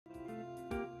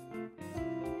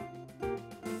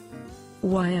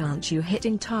Why aren't you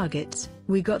hitting targets?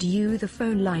 We got you the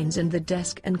phone lines and the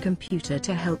desk and computer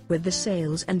to help with the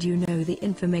sales, and you know the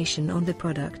information on the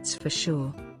products for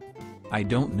sure. I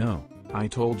don't know. I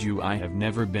told you I have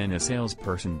never been a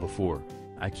salesperson before.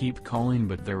 I keep calling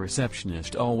but the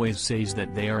receptionist always says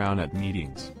that they are out at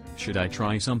meetings. Should I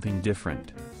try something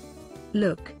different?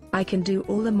 Look, I can do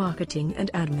all the marketing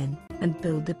and admin, and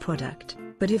build the product,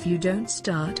 but if you don't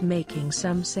start making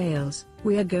some sales,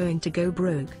 we are going to go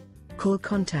broke. Call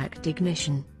Contact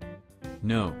Ignition.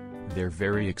 No, they're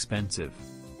very expensive.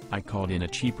 I called in a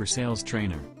cheaper sales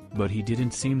trainer, but he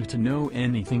didn't seem to know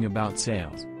anything about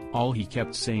sales. All he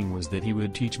kept saying was that he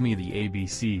would teach me the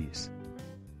ABCs.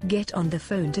 Get on the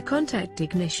phone to Contact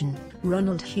Ignition,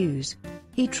 Ronald Hughes.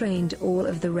 He trained all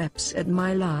of the reps at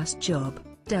my last job.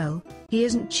 Dell, he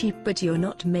isn't cheap, but you're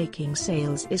not making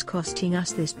sales is costing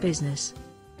us this business.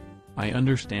 I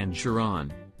understand,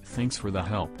 Sharon. Thanks for the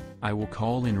help. I will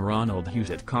call in Ronald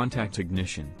Hughes at Contact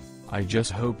Ignition. I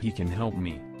just hope he can help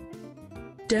me.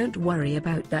 Don't worry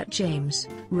about that, James.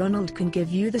 Ronald can give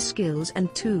you the skills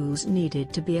and tools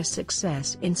needed to be a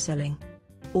success in selling.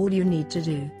 All you need to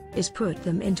do is put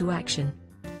them into action.